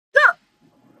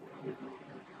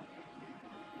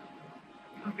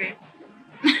Okay.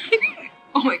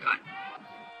 Oh my god.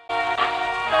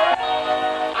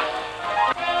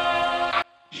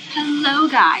 Hello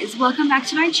guys, welcome back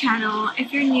to my channel.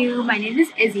 If you're new, my name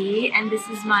is Izzy and this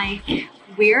is my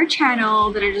weird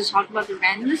channel that I just talk about the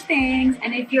randomest things.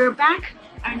 And if you're back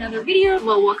on another video,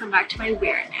 well, welcome back to my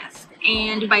weirdness.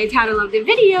 And by the title of the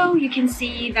video, you can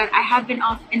see that I have been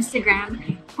off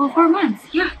Instagram for 4 months.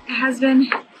 Yeah, it has been.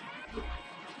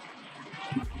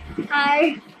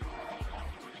 Hi.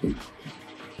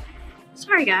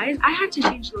 Sorry guys, I had to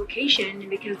change location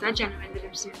because that gentleman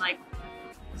didn't seem like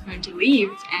was going to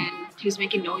leave and he was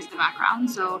making noise in the background,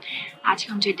 so I had to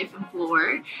come to a different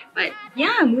floor. But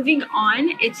yeah, moving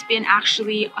on, it's been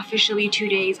actually officially 2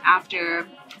 days after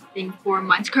I think 4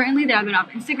 months currently that I've been off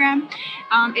Instagram.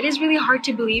 It is really hard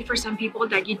to believe for some people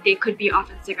that they could be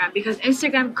off Instagram because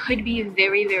Instagram could be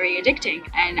very, very addicting,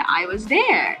 and I was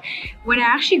there. When I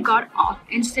actually got off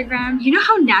Instagram, you know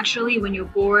how naturally when you're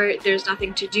bored, there's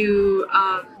nothing to do,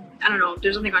 I don't know,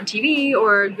 there's something on TV,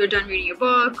 or you're done reading a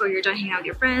book, or you're done hanging out with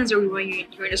your friends, or when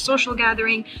you're in a social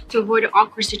gathering, to avoid an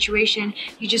awkward situation,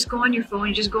 you just go on your phone,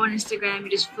 you just go on Instagram, you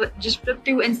just flip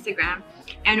through Instagram,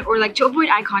 and or like to avoid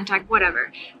eye contact,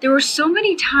 whatever. There were so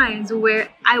many times where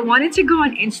I wanted to go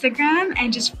on Instagram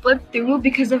and just flip through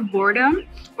because of boredom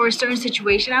or a certain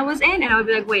situation I was in, and I would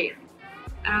be like, wait,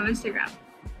 I'm on Instagram.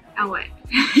 Now what?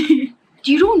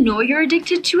 You don't know you're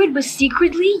addicted to it, but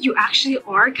secretly you actually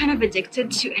are kind of addicted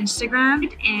to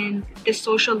Instagram and the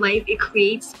social life it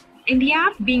creates in the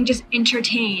app, being just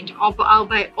entertained all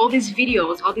by all these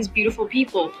videos, all these beautiful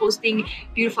people posting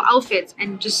beautiful outfits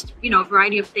and just, you know, a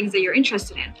variety of things that you're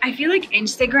interested in. I feel like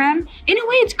Instagram, in a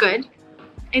way it's good,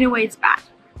 in a way it's bad.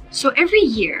 So every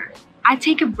year I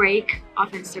take a break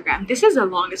off Instagram. This is the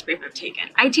longest break I've taken.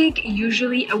 I take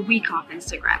usually a week off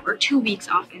Instagram or 2 weeks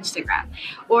off Instagram,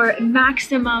 or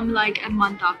maximum like a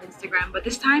month off Instagram. But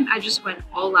this time I just went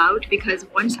all out because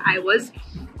once I was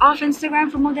off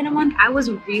Instagram for more than a month, I was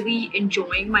really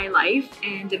enjoying my life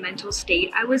and the mental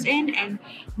state I was in, and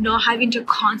not having to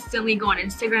constantly go on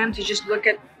Instagram to just look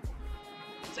at.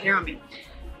 What's a hair on me?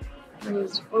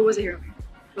 What was a hair on me?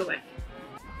 Go away.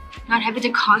 Not having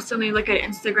to constantly look at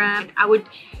Instagram. I would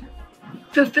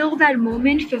fulfill that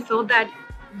moment, fulfill that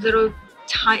little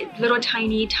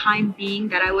tiny time being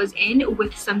that I was in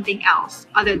with something else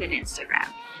other than Instagram.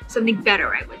 Something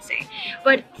better, I would say.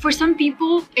 But for some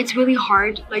people, it's really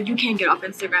hard. Like, you can't get off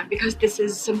Instagram because this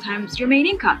is sometimes your main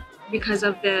income, because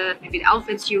of maybe the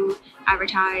outfits you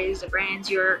advertise, the brands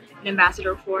you're an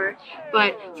ambassador for.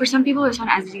 But for some people, it's not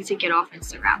as easy to get off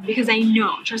Instagram because I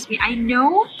know, trust me, I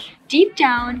know deep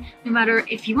down, no matter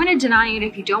if you want to deny it,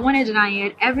 if you don't want to deny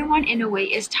it, everyone in a way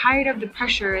is tired of the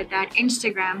pressure that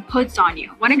Instagram puts on you.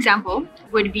 One example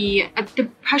would be the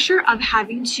pressure of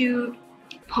having to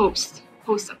post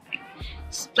something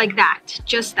like that,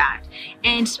 just that.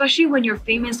 And especially when you're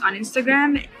famous on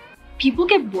Instagram, people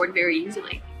get bored very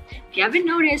easily. If you haven't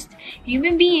noticed,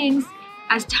 human beings,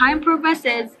 as time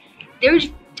progresses, their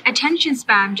attention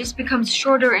span just becomes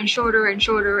shorter and shorter and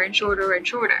shorter and shorter and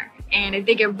shorter, and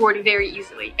they get bored very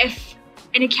easily. If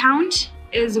an account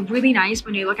is really nice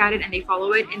when they look at it and they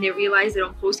follow it and they realize they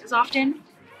don't post as often,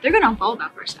 they're gonna unfollow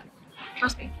that person.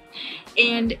 Trust me.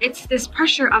 And it's this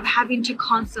pressure of having to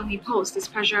constantly post, this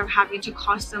pressure of having to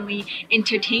constantly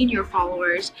entertain your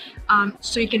followers,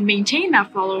 so you can maintain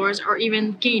that followers or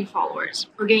even gain followers,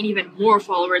 or gain even more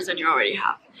followers than you already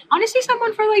have. Honestly,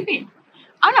 someone for like me.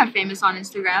 I'm not famous on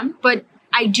Instagram, but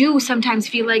I do sometimes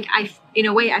feel like in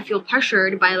a way I feel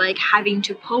pressured by like having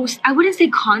to post. I wouldn't say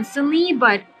constantly,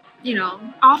 but you know,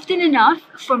 often enough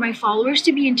for my followers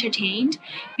to be entertained,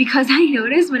 because I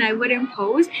noticed when I wouldn't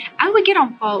post, I would get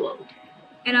unfollowed.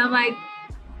 And I'm like,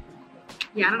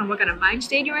 yeah, I don't know what kind of mind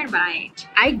state you're in, but I ain't.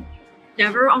 I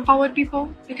never unfollowed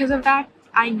people because of that.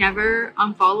 I never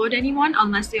unfollowed anyone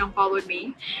unless they unfollowed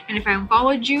me. And if I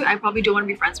unfollowed you, I probably don't want to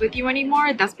be friends with you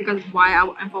anymore. That's because why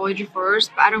I unfollowed you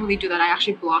first. But I don't really do that. I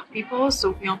actually block people.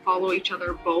 So we unfollow each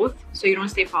other both, so you don't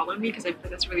stay following me, because I feel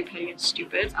like that's really petty and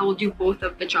stupid. I will do both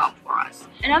of the job for us.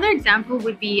 Another example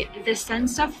would be the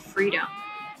sense of freedom.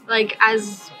 Like,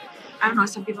 as I don't know,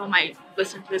 some people might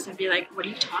listen to this and be like, what are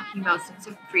you talking about, sense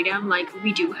of freedom? Like,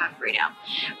 we do have freedom.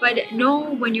 But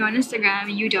no, when you're on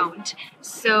Instagram, you don't.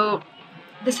 So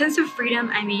the sense of freedom,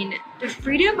 I mean, the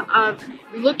freedom of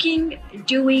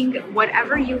doing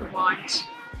whatever you want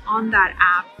on that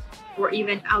app or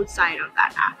even outside of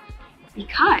that app.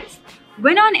 Because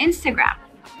when on Instagram,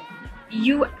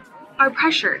 you are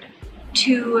pressured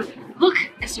to look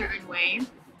a certain way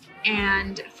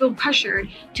and feel pressured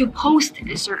to post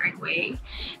a certain way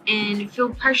and feel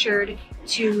pressured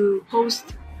to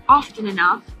post often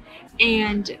enough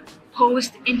and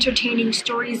post entertaining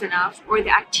stories enough, or the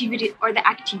activities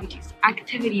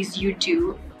you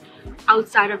do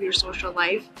outside of your social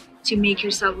life to make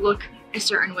yourself look a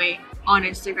certain way on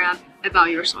Instagram about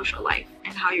your social life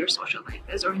and how your social life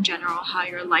is, or in general how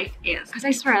your life is. Because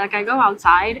I swear, like, I go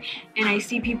outside and I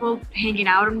see people hanging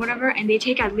out and whatever, and they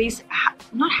take at least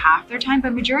not half their time,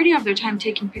 but majority of their time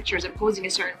taking pictures and posing a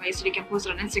certain way so they can post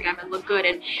it on Instagram and look good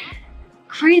and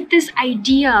create this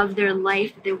idea of their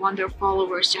life that they want their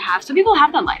followers to have. Some people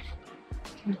have that life,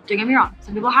 don't get me wrong,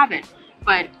 some people have it,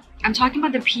 but I'm talking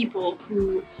about the people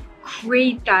who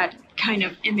create that kind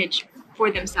of image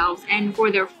for themselves and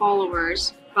for their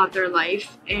followers about their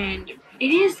life. And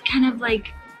it is kind of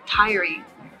like tiring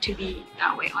to be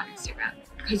that way on Instagram,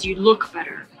 because you look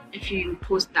better if you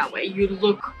post that way, you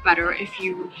look better if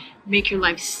you make your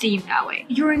life seem that way.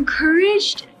 You're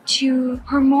encouraged to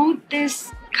promote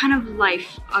this kind of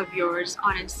life of yours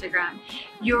on Instagram.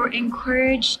 You're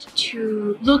encouraged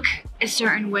to look a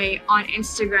certain way on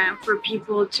Instagram for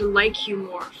people to like you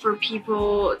more, for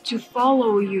people to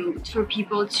follow you, for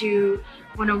people to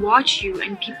want to watch you.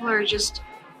 And people are just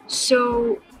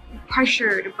so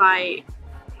pressured by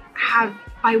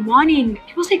wanting,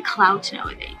 people say clout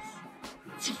nowadays.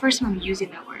 It's the first time I'm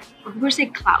using that word. But people say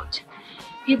clout.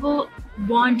 People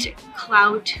want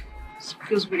clout. It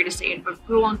feels weird to say it, but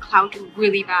people want clout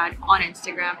really bad on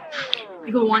Instagram.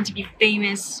 People want to be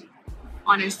famous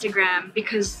on Instagram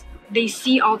because they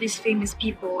see all these famous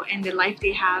people and the life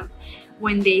they have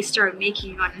when they start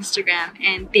making on Instagram,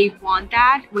 and they want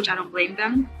that, which I don't blame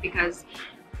them, because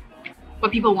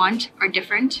what people want are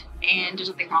different and there's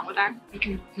nothing wrong with that. You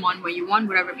can want what you want,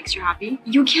 whatever makes you happy.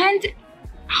 You can't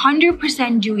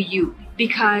 100% do you,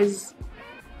 because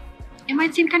it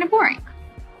might seem kind of boring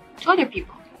to other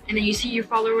people. And then you see your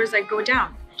followers like go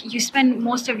down. You spend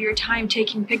most of your time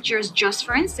taking pictures just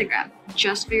for Instagram,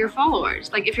 just for your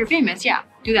followers. Like if you're famous, yeah,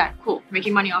 do that, cool,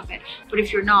 making money off it. But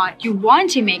if you're not, you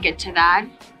want to make it to that,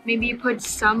 maybe you put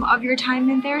some of your time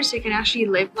in there so you can actually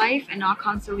live life and not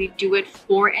constantly do it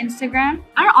for Instagram.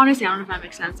 Honestly, I don't know if that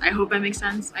makes sense. I hope that makes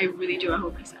sense. I really do. I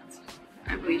hope it makes sense.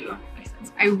 I really do. I hope it makes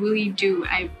sense. I really do.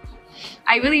 I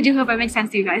really do hope it makes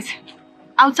sense to you guys.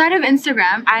 Outside of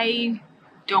Instagram, I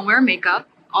don't wear makeup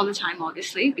all the time,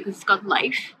 obviously, because it's got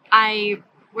life. I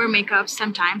wear makeup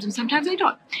sometimes and sometimes I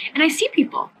don't. And I see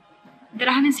people that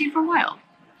I haven't seen for a while,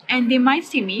 and they might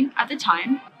see me at the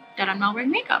time that I'm not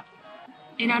wearing makeup,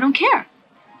 and I don't care.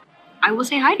 I will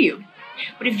say hi to you.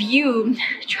 But if you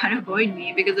try to avoid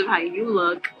me because of how you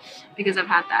look, because I've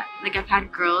had that. Like, I've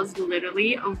had girls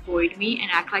literally avoid me and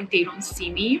act like they don't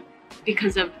see me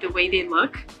because of the way they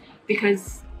look,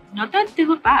 because not that they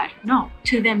look bad, no.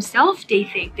 To themselves, they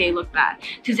think they look bad.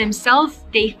 To themselves,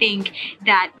 they think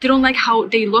that they don't like how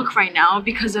they look right now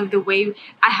because of the way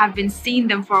I have been seeing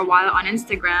them for a while on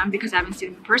Instagram, because I haven't seen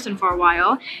them in person for a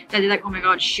while, that they're like, oh my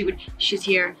god, shoot, she's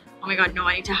here. Oh my god, no,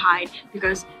 I need to hide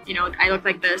because, you know, I look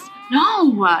like this.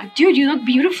 No, dude, you look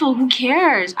beautiful. Who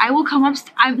cares? I will come up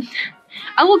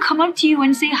to you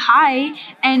and say hi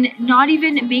and not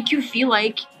even make you feel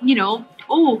like, you know,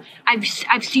 oh,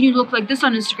 I've seen you look like this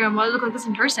on Instagram, why do I look like this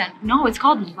in person? No, it's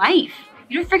called life.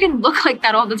 You don't freaking look like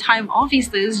that all the time,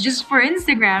 obviously. It's just for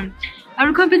Instagram. I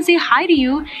would come up and say hi to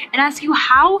you and ask you,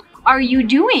 how are you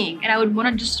doing? And I would want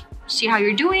to just see how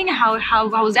you're doing,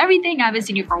 how's everything? I haven't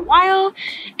seen you for a while,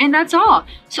 and that's all.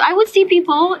 So I would see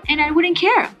people and I wouldn't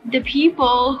care. The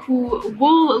people who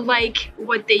will like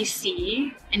what they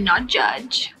see and not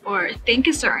judge or think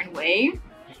a certain way,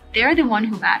 they're the one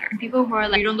who matter. People who are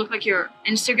like, you don't look like your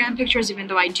Instagram pictures, even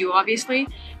though I do, obviously,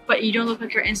 but you don't look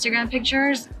like your Instagram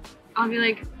pictures, I'll be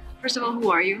like, first of all,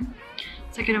 who are you?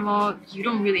 Second of all, you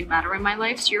don't really matter in my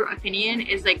life, so your opinion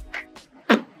is like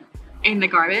in the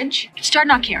garbage. Start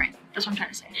not caring. That's what I'm trying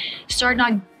to say. Start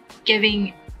not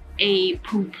giving a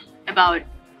poop about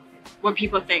what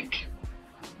people think,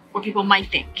 what people might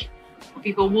think, what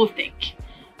people will think,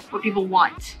 what people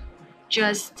want.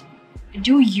 Just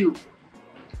do you.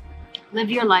 Live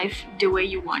your life the way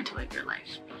you want to live your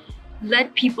life.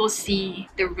 Let people see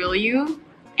the real you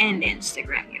and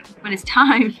Instagram you. When it's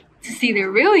time to see the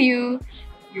real you,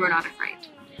 you're not afraid.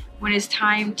 When it's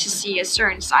time to see a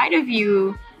certain side of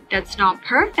you that's not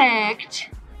perfect,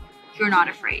 you're not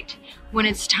afraid. When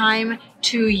it's time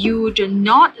to you to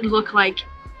not look like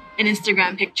an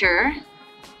Instagram picture,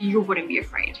 you wouldn't be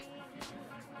afraid.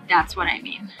 That's what I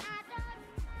mean.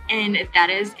 And that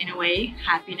is, in a way,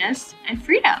 happiness and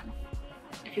freedom.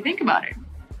 If you think about it.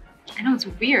 I know it's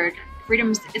weird.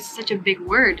 Freedom is such a big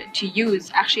word to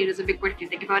use. Actually, it is a big word if you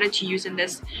think about it, to use in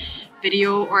this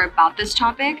video or about this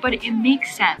topic, but it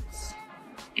makes sense.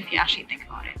 if you actually think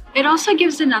about it. It also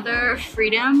gives another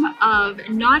freedom of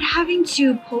not having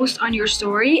to post on your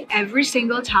story every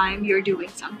single time you're doing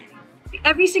something.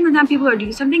 Every single time people are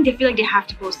doing something, they feel like they have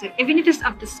to post it, even if it's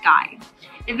of the sky,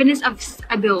 even if it's of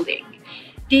a building.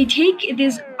 They take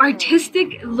these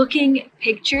artistic looking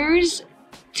pictures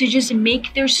to just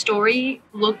make their story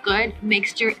look good,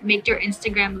 make their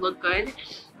Instagram look good,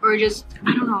 or just,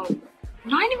 I don't know,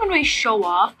 not even really show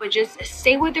off, but just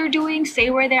say what they're doing, say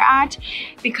where they're at,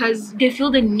 because they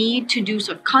feel the need to do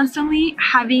so, constantly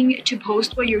having to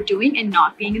post what you're doing and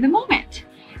not being in the moment.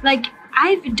 Like,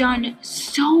 I've done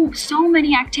so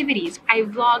many activities. I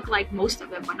vlog like most of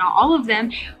them, but not all of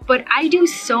them, but I do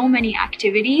so many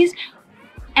activities.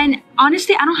 And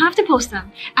honestly, I don't have to post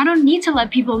them. I don't need to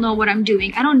let people know what I'm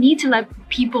doing. I don't need to let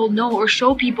people know or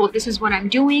show people this is what I'm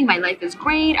doing. My life is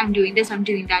great. I'm doing this, I'm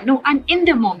doing that. No, I'm in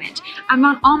the moment. I'm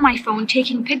not on my phone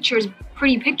taking pictures,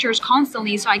 pretty pictures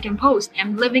constantly so I can post.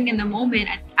 I'm living in the moment.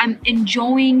 I'm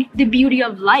enjoying the beauty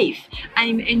of life.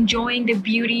 I'm enjoying the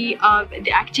beauty of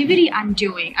the activity I'm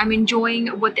doing. I'm enjoying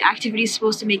what the activity is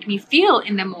supposed to make me feel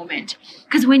in the moment.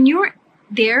 Because when you're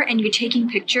there and you're taking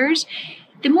pictures,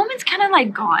 the moment's kind of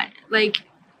like gone. Like,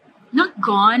 not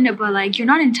gone, but like you're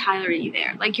not entirely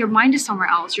there. Like your mind is somewhere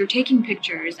else. You're taking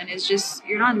pictures and it's just,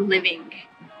 you're not living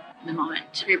in the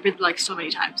moment. I've repeated like so many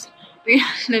times. We're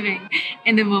not living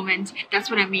in the moment.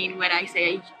 That's what I mean when I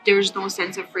say there's no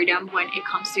sense of freedom when it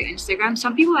comes to Instagram.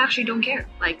 Some people actually don't care.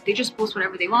 Like they just post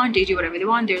whatever they want. They do whatever they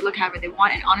want. They look however they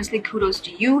want. And honestly, kudos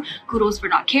to you. Kudos for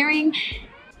not caring.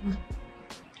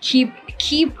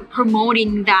 Keep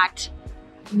promoting that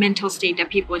mental state that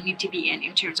people need to be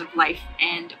in terms of life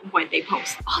and what they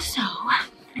post. Also,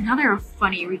 another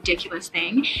funny, ridiculous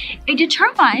thing, it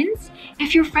determines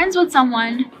if you're friends with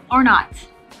someone or not.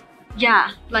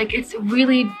 Yeah, like it's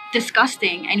really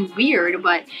disgusting and weird,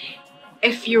 but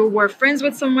if you were friends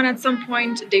with someone at some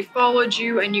point, they followed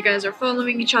you and you guys are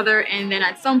following each other, and then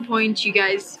at some point you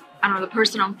guys, I don't know, the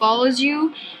person unfollows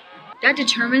you, that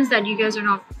determines that you guys are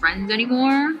not friends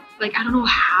anymore. Like, I don't know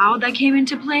how that came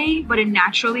into play, but it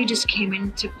naturally just came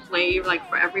into play, like,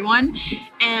 for everyone.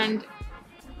 And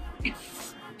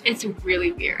it's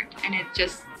really weird, and it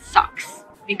just sucks,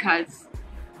 because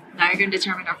now you're gonna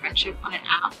determine our friendship on an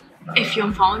app. If you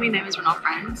unfollow me, that means we're not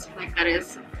friends. Like, that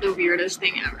is the weirdest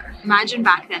thing ever. Imagine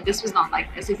back then, this was not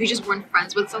like this. If you just weren't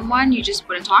friends with someone, you just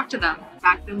wouldn't talk to them.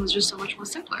 Back then was just so much more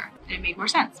simpler, and it made more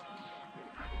sense.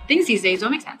 Things these days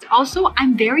don't make sense. Also,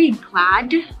 I'm very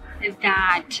glad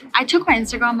that I took my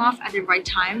Instagram off at the right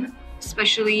time,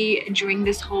 especially during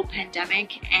this whole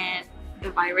pandemic and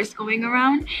the virus going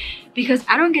around, because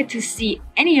I don't get to see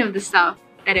any of the stuff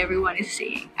that everyone is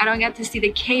seeing. I don't get to see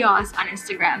the chaos on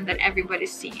Instagram that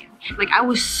everybody's seeing. Like, I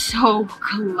was so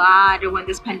glad when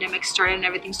this pandemic started and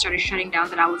everything started shutting down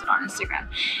that I wasn't on Instagram,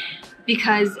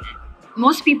 because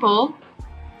most people,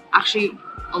 actually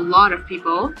a lot of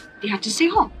people, they had to stay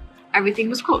home. Everything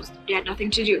was closed. They had nothing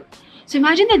to do. So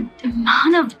imagine the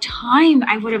amount of time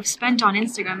I would have spent on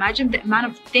Instagram. Imagine the amount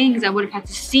of things I would have had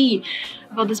to see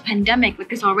about this pandemic.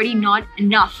 Like, it's already not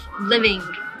enough living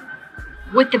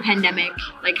with the pandemic,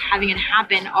 like having it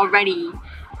happen already,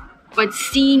 but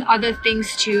seeing other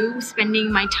things too,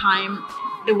 spending my time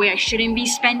the way I shouldn't be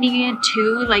spending it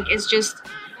too. Like, it's just,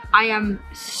 I am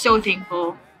so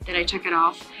thankful that I took it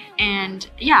off. And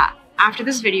yeah, after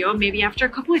this video, maybe after a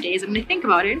couple of days, I'm gonna think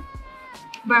about it.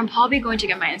 But I'm probably going to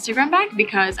get my Instagram back,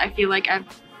 because I feel like I've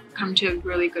come to a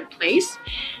really good place.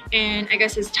 And I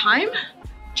guess it's time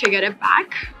to get it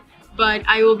back. But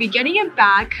I will be getting it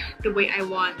back the way I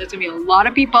want. There's gonna be a lot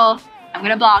of people I'm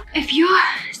gonna block. If you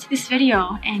see this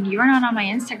video and you're not on my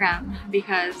Instagram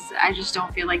because I just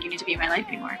don't feel like you need to be in my life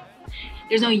anymore,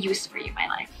 there's no use for you in my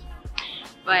life.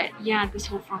 But yeah, this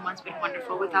whole 4 months been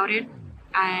wonderful without it.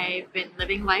 I've been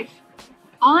living life.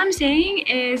 All I'm saying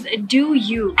is, do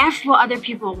you. F what other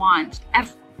people want.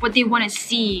 F what they want to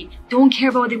see. Don't care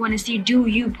about what they want to see. Do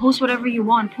you. Post whatever you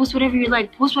want. Post whatever you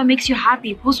like. Post what makes you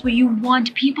happy. Post what you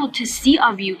want people to see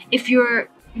of you. If you're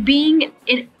being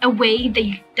in a way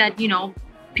that you know,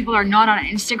 people are not on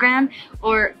Instagram,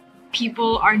 or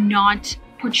people are not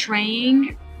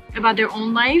portraying about their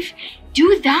own life,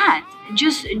 do that.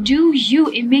 Just do you.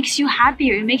 It makes you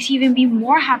happier. It makes you even be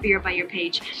more happier about your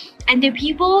page. And the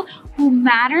people who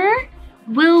matter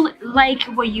will like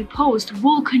what you post,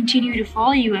 will continue to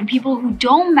follow you, and people who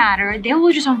don't matter, they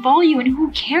will just unfollow you, and who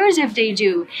cares if they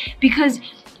do? Because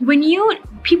when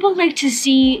people like to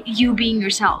see you being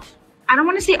yourself. I don't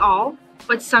want to say all,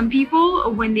 But some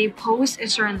people, when they post a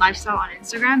certain lifestyle on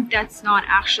Instagram, that's not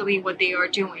actually what they are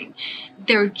doing.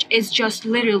 It's just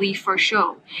literally for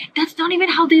show. That's not even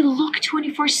how they look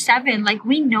 24/7. Like,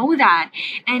 we know that.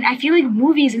 And I feel like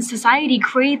movies and society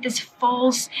create this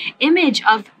false image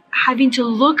of having to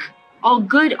look all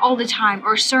good all the time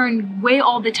or a certain way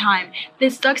all the time.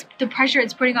 This sucks. The pressure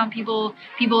it's putting on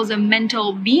people's a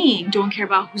mental being don't care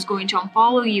about who's going to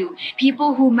unfollow you.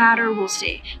 People who matter will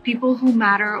stay. People who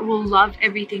matter will love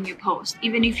everything you post.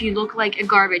 Even if you look like a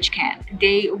garbage can,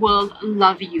 they will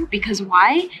love you. Because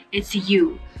why? It's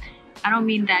you. I don't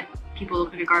mean that people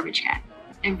look like a garbage can.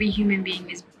 Every human being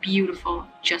is beautiful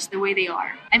just the way they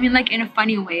are. I mean, like, in a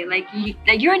funny way. Like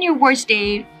you're on your worst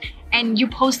day and you're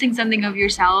posting something of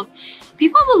yourself,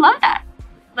 people will love that.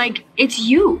 Like, it's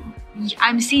you.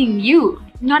 I'm seeing you,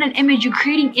 not an image you're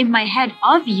creating in my head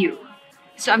of you.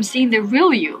 So I'm seeing the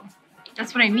real you.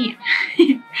 That's what I mean.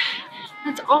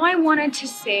 That's all I wanted to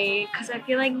say, because I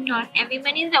feel like not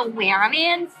everybody's aware of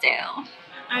it. So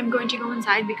I'm going to go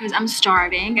inside because I'm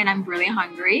starving and I'm really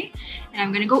hungry, and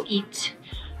I'm gonna go eat.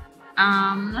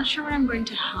 I'm not sure what I'm going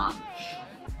to have.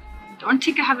 Don't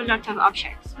think I have a lot of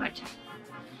options, but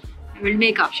I will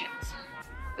make options.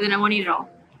 But then I won't eat it all.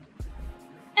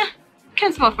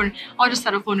 Can't settle for. I'll just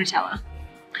settle for Nutella.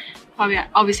 Probably,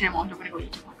 obviously I won't. I'm gonna go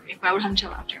eat tomorrow, but I will have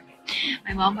Nutella after.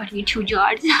 My mom bought me 2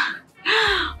 jars.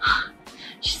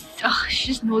 She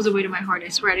just knows the way to my heart. I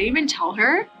swear. I didn't even tell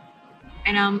her.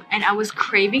 And I was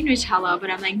craving Nutella, but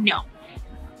I'm like, no.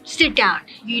 Sit down.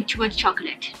 You eat too much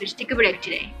chocolate. Let's take a break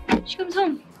today. She comes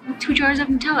home with 2 jars of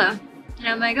Nutella, and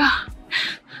I'm like, oh,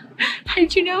 how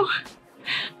did you know?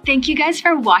 Thank you guys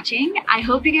for watching. I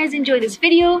hope you guys enjoyed this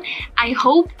video. I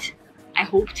hope I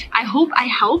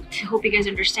hope you guys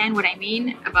understand what I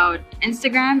mean about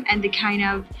Instagram and the kind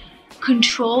of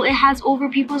control it has over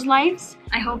people's lives.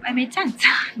 I hope I made sense,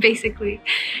 basically.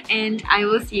 And I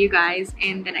will see you guys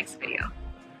in the next video.